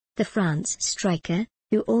The France striker,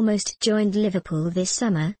 who almost joined Liverpool this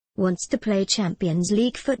summer, wants to play Champions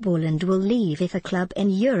League football and will leave if a club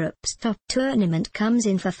in Europe's top tournament comes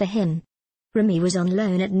in for him. Remy was on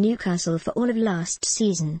loan at Newcastle for all of last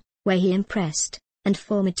season, where he impressed, and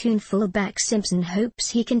former Toon fullback Simpson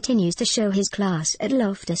hopes he continues to show his class at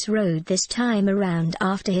Loftus Road this time around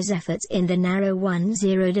after his efforts in the narrow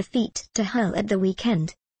 1-0 defeat to Hull at the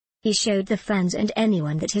weekend. He showed the fans and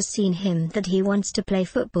anyone that has seen him that he wants to play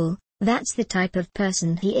football. That's the type of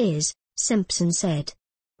person he is, Simpson said.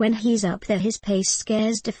 When he's up there his pace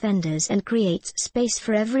scares defenders and creates space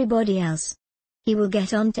for everybody else. He will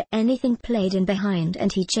get onto anything played in behind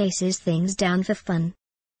and he chases things down for fun.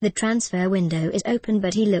 The transfer window is open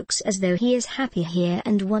but he looks as though he is happy here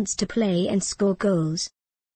and wants to play and score goals.